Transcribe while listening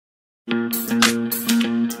Hey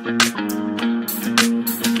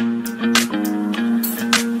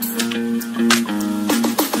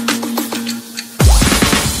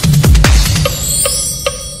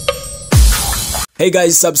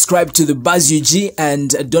guys, subscribe to the Buzz UG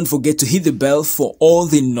and don't forget to hit the bell for all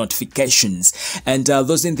the notifications. And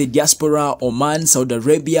those in the diaspora, Oman, Saudi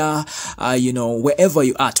Arabia, wherever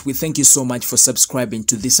you're at, we thank you so much for subscribing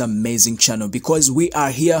to this amazing channel, because we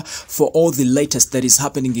are here for all the latest that is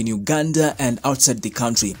happening in Uganda and outside the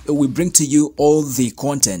country. We bring to you all the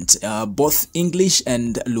content, both English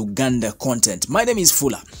and Luganda content. My name is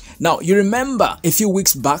Fula. Now, you remember a few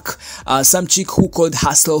weeks back, some chick who called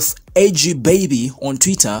herself AG Baby on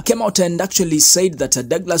Twitter came out and actually said that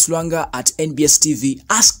Douglas Lwanga at NBS TV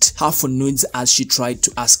asked her for nudes as she tried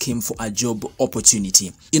to ask him for a job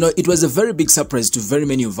opportunity. It was a very big surprise to very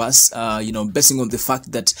many of us, basing on the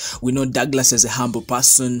fact that we know Douglas as a humble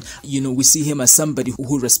person. We see him as somebody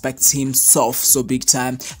who respects himself so big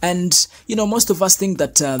time. And, most of us think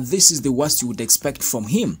that this is the worst you would expect from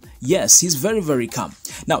him. Yes, he's very, very calm.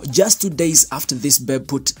 Now, just 2 days after this babe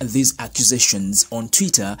put these accusations on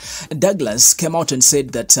Twitter, Douglas came out and said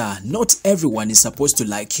that not everyone is supposed to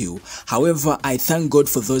like you. However, I thank God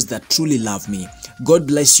for those that truly love me. God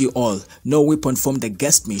bless you all. No weapon formed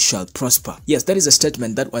against me shall prosper. Yes, that is a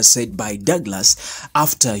statement that was said by Douglas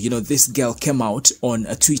after, this girl came out on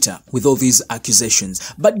Twitter with all these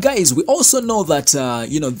accusations. But guys, we also know that,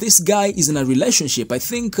 this guy is in a relationship. I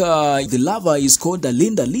think the lover is called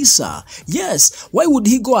Linda Lisa. Yes, why would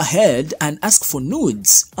he go ahead and ask for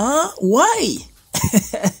nudes? Why?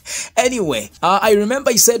 Anyway, I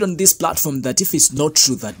remember he said on this platform that if it's not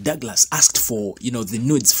true that Douglas asked for, the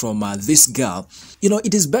nudes from this girl,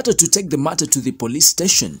 it is better to take the matter to the police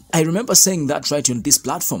station. I remember saying that right on this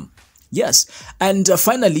platform. Yes, and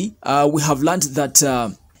finally, we have learned that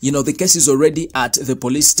the case is already at the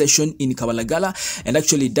police station in Kabalagala, and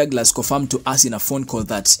actually Douglas confirmed to us in a phone call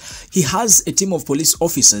that he has a team of police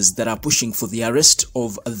officers that are pushing for the arrest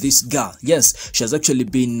of this girl. Yes, she has actually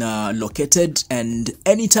been located, and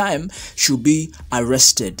anytime she'll be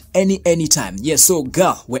arrested. Anytime. Yes, so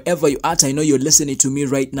girl, wherever you're at, I know you're listening to me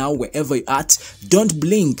right now, wherever you're at, don't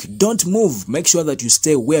blink, don't move. Make sure that you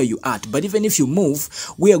stay where you're at. But even if you move,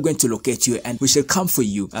 we are going to locate you and we shall come for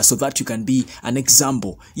you so that you can be an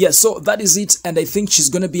example. Yeah, so that is it, and I think she's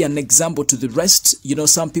going to be an example to the rest.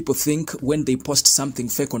 Some people think when they post something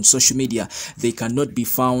fake on social media, they cannot be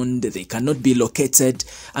found, they cannot be located.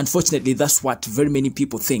 Unfortunately, that's what very many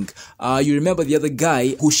people think. You remember the other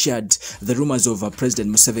guy who shared the rumors of President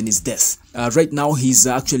Museveni's death. Right now, he's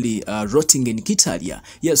actually rotting in Kitalia.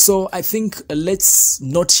 Yeah, so I think let's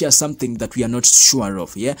not share something that we are not sure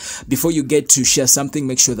of. Yeah, before you get to share something,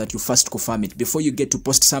 make sure that you first confirm it. Before you get to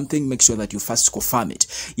post something, make sure that you first confirm it.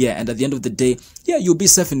 Yeah, and at the end of the day, yeah, you'll be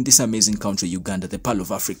safe in this amazing country, Uganda, the Pearl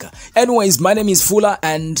of Africa. Anyways, my name is Fula,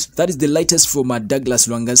 and that is the latest from Douglas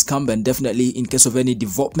Lwanga's camp. And definitely, in case of any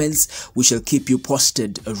developments, we shall keep you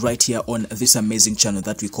posted right here on this amazing channel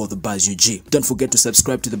that we call the Buzz UG. Don't forget to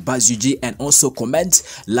subscribe to the Buzz UG and also comment,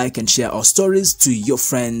 like, and share our stories to your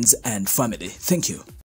friends and family. Thank you.